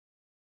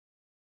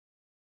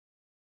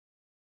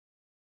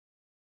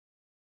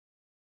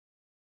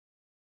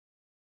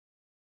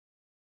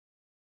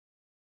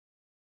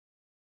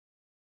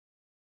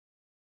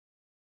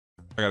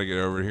I gotta get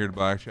over here to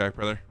Blackjack,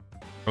 brother.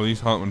 Or at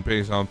least Hunt would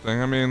pay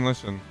something. I mean,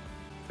 listen,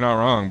 you're not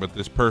wrong, but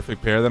this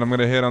perfect pair that I'm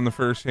gonna hit on the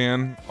first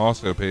hand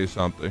also pays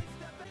something.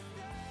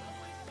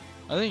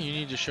 I think you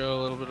need to show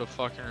a little bit of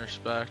fucking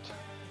respect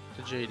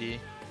to JD.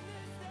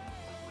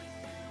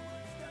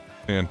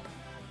 Man.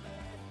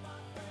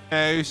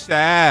 No,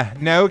 sir.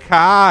 No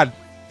card.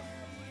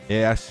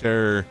 Yes,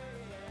 sir.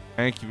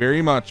 Thank you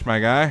very much, my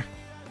guy.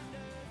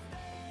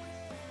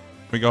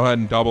 We go ahead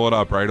and double it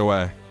up right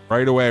away.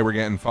 Right away, we're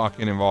getting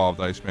fucking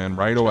involved, Iceman.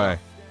 Right away.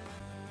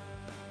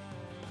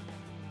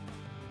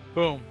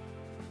 Boom.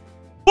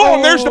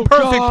 Boom! There's the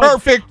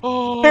perfect.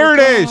 Oh, there it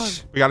God.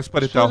 is. We gotta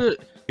split it though.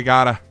 We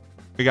gotta.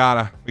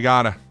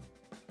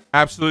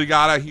 Absolutely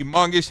gotta.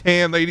 Humongous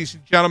hand, ladies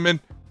and gentlemen.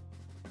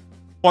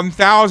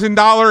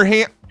 $1,000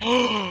 hand.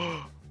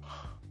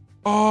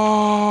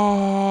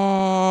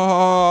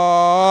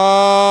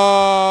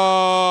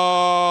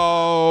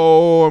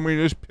 Oh, and we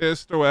just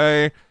pissed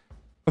away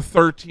a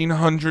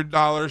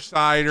 $1,300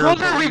 cider.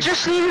 Brother, we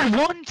just needed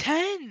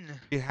 110.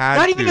 We had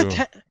Not to. even a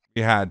 10.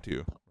 We had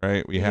to,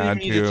 right? We had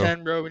to. We needed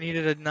 10, bro. We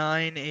needed a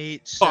 9,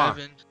 8,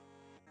 7.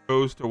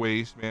 Goes to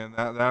waste, man.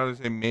 That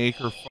is a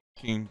make or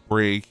fucking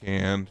break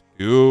hand,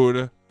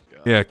 dude.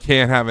 God. Yeah,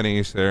 can't have an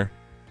ace there.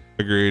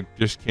 Agreed.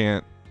 Just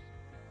can't.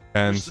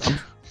 And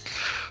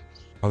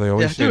oh, they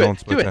always say don't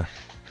split that.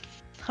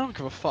 I don't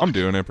give a fuck. I'm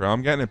doing it, bro.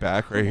 I'm getting it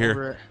back right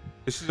here. It.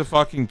 This is a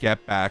fucking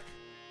get back.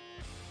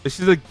 This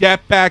is a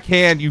get back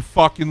hand, you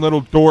fucking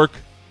little dork.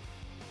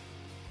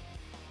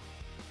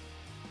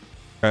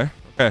 Okay,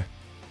 okay.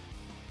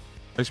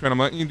 Nice man, I'm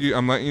letting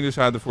you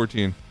decide the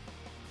 14.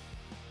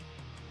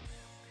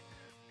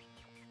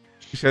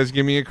 He says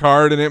give me a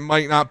card and it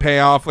might not pay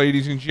off,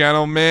 ladies and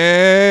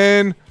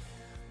gentlemen.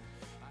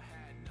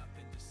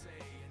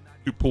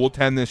 You pull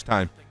 10 this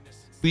time.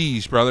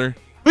 Please, brother.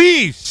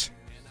 Please!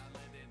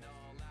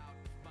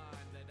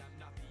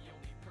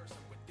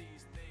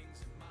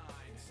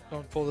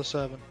 Don't pull the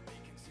 7.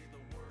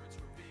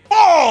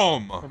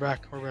 Boom! We're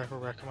back. Come on.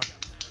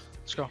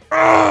 Let's go.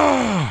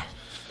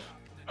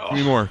 Give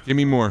me more. Give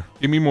me more.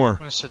 Give me more. I'm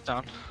gonna sit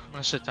down.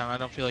 I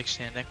don't feel like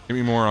standing. Give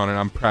me more on it.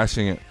 I'm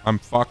pressing it. I'm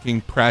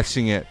fucking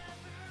pressing it.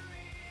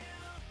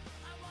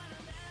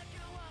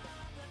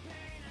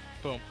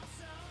 Boom.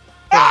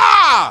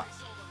 Ah!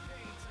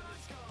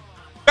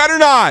 Better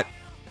not.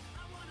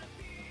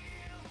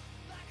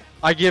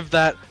 I give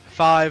that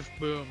 5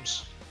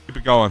 booms. Keep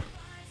it going.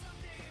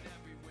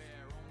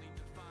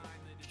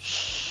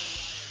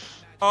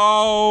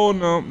 Oh,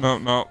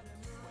 no.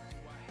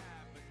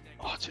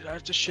 Oh, dude, I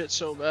have to shit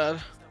so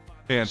bad.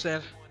 Man.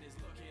 Stand.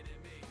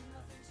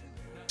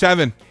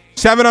 7.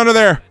 7 under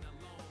there.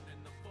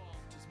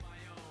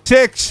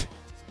 6.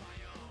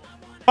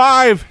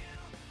 5.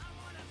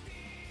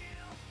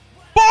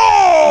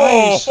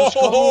 Nice, let's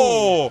go.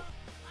 Oh!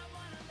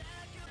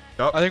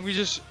 Yep. I think we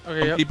just...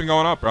 Okay, I'm yep. keeping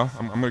going up, bro.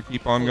 I'm going to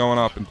keep on going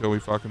up until we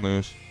fucking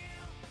lose.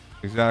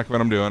 Exactly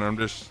what I'm doing. I'm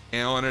just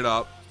scaling it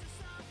up.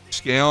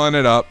 Scaling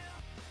it up.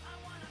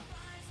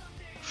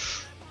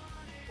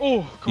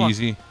 Oh, come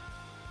Easy. on.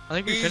 I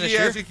think we Easy finished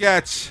as here. it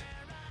gets.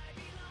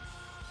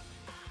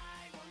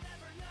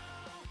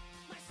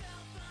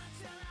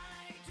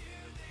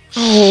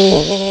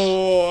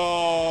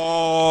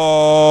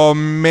 Oh,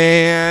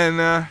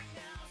 man.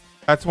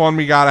 That's one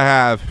we gotta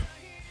have.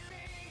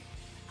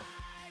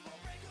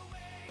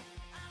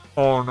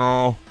 Oh,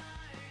 no.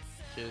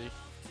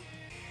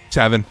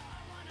 7.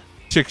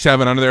 6,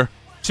 7 under there.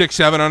 6,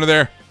 7 under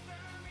there.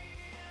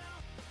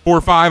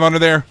 4, 5 under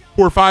there.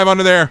 4, 5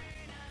 under there.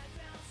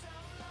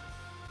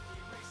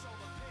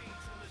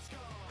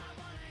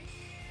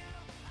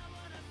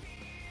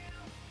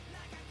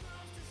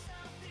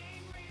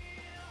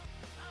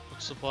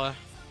 What's the play?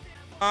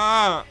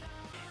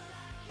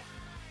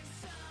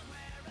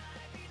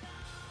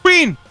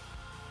 Queen!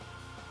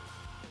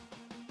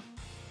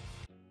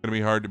 Gonna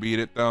be hard to beat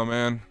it though,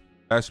 man.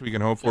 Best we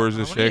can hope for is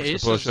a 6 to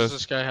push us. Does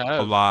this guy have?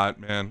 A lot,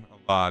 man. A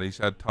lot. He's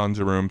had tons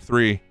of room.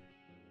 3.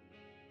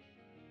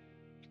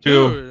 2.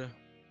 Dude.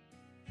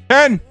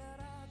 10!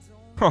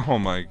 Oh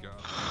my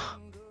god.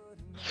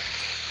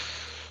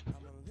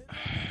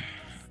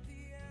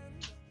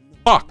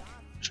 Fuck!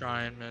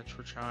 Trying, Mitch.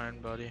 We're trying,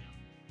 buddy.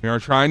 We are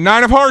trying.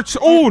 9 of hearts!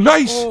 Oh,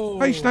 nice! Oh,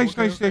 Nice. okay. Nice.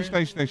 Come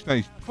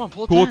on,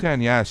 pull it Cool 10.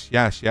 10, yes.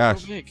 So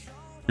big.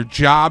 Your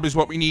job is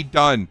what we need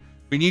done.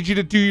 We need you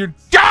to do your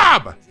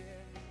job!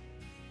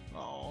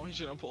 Oh, he's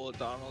gonna pull it,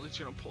 Donald. He's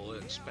gonna pull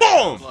it. And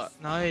spam Boom! it.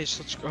 Nice.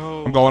 Let's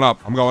go. I'm going up.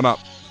 I'm going up.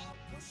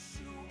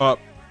 Up.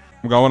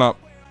 I'm going up.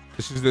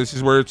 This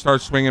is where it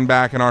starts swinging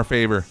back in our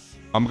favor.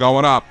 I'm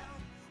going up.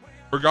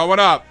 We're going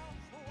up.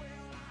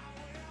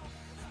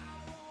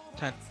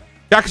 10.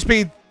 Jack of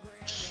speed.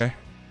 Okay.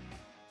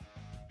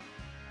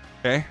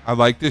 Okay. I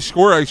like this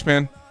score,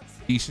 Iceman.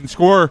 Decent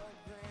score.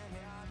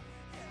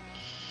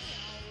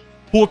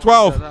 Pool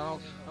 12. I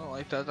don't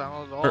like that,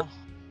 Donald, at all.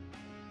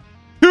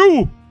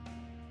 2.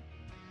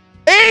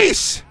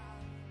 Ace.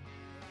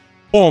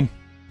 Boom.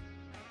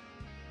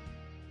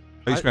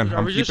 Iceman,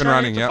 I'm keeping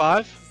running. Yep.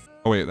 5?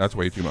 Oh wait, that's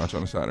way too much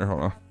on the cider.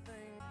 Hold on.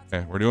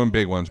 Okay, we're doing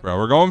big ones, bro.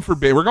 We're going for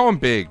big. We're going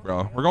big,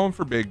 bro. We're going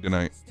for big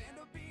tonight.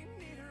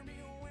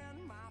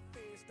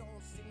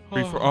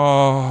 3, 4.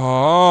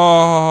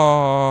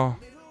 Oh.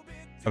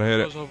 Gotta hit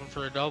I it. was hoping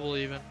for a double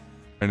even.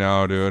 I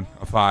know, dude.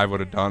 A 5 would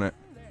have done it.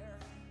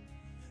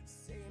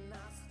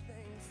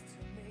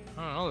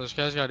 I don't know. This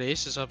guy's got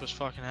aces up his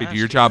fucking ass. Hey, do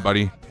your job,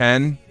 buddy.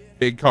 10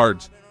 big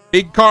cards.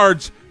 Big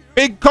cards.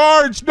 Big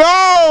cards.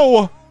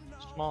 No.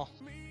 Small.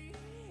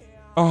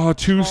 Oh,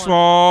 too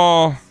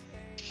small.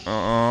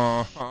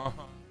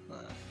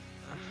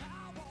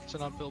 It's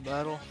an uphill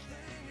battle.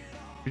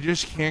 We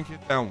just can't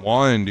get that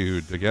one,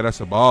 dude, to get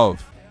us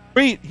above.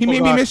 Wait, he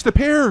made me God. miss the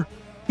pair.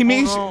 He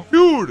made no.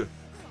 dude.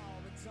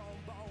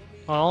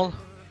 Well,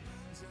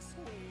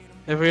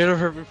 if we hit a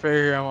perfect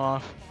pair here, I'm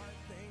off.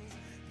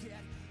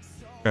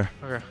 Okay.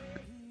 Okay.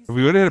 If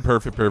we would have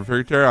hit a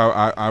perfect there,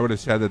 I would have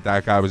said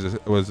that guy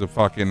was a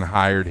fucking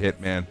hired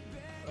hitman.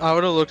 I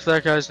would have looked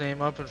that guy's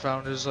name up and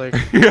found his like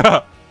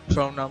Yeah.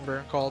 phone number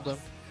and called him.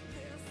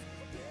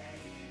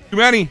 Too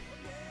many.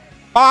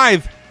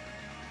 5.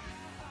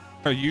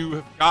 You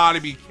have got to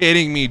be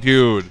kidding me,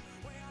 dude.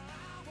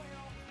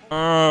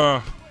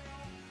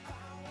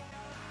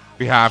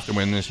 We have to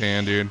win this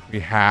hand, dude. We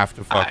have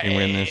to fucking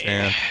win this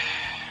hand.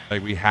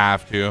 Like, we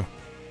have to.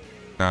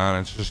 No,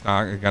 it's just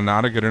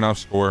not a good enough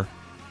score.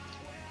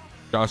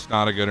 Just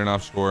not a good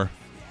enough score.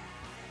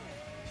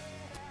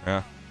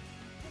 Yeah.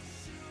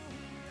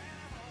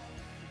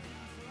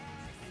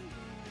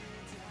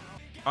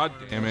 God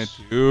damn it,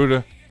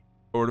 dude.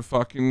 Or the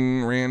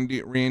fucking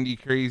Randy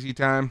crazy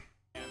time.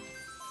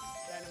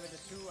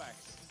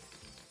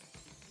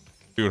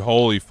 Dude,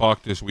 holy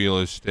fuck, this wheel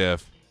is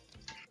stiff.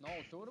 No,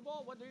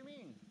 suitable? What do you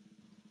mean?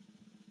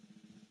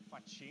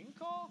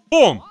 Pachinko?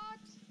 Boom! What?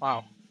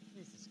 Wow.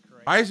 This is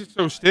crazy. Why is it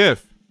so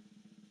stiff?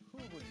 Who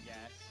would guess?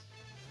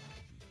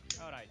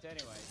 Alright,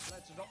 anyway,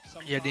 let's drop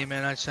some. Yeah,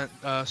 D-Man, I sent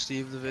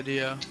Steve the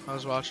video. I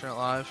was watching it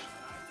live.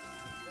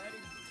 Very,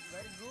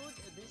 very good.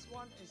 This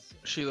one is.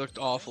 She looked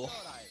awful.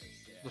 Alright.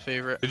 The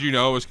favorite. Did you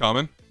know it was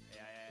coming?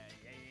 Yeah.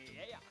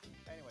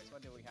 Anyways,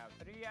 what do we have?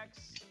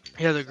 3x.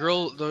 Yeah, the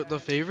girl, the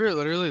favorite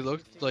literally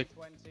looked like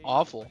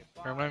awful.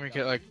 I remember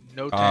like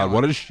no talent.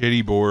 What a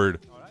shitty board.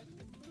 Alright.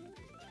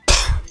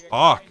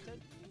 Fuck.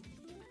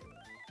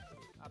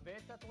 A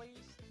bit at least.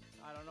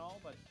 I don't know,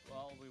 but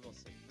well, we will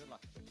see. Good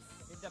luck.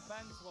 It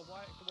depends what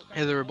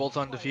Yeah, they were both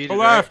undefeated, Go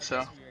right? left. So.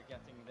 we are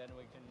getting, then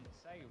we can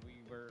say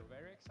we were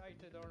very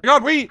excited or My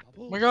God, wait.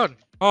 Oh my God.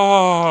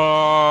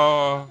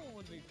 Oh.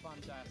 would be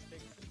fantastic.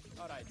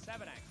 Alright,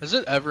 7x. Has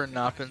it ever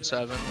not been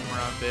 7 when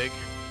we're on big?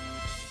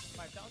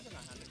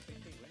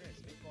 5,150 winners.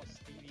 Big boss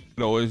Stevie.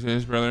 It always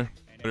is, brother.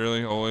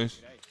 Literally, always.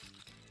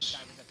 Time is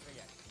at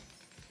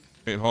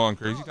 3x. Wait, hold on.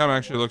 Crazy time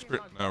actually looks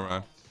pretty. No,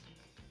 man.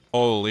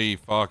 Holy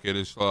fuck, it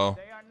is slow.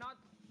 They are not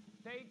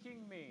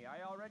taking me.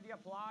 I already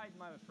applied,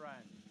 my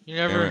friend. You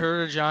never Damn it.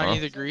 heard of Johnny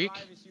Huh? the Greek?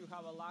 Is you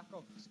have a lack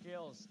of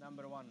skills,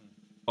 number 1.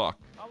 Fuck.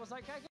 I was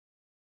like,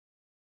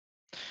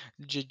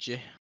 GG.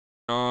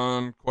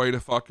 On quite a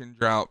fucking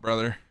drought,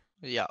 brother.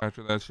 Yeah.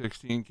 After that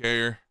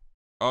 16K-er.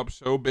 Up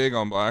so big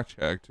on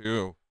Blackjack,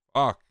 too.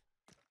 Fuck.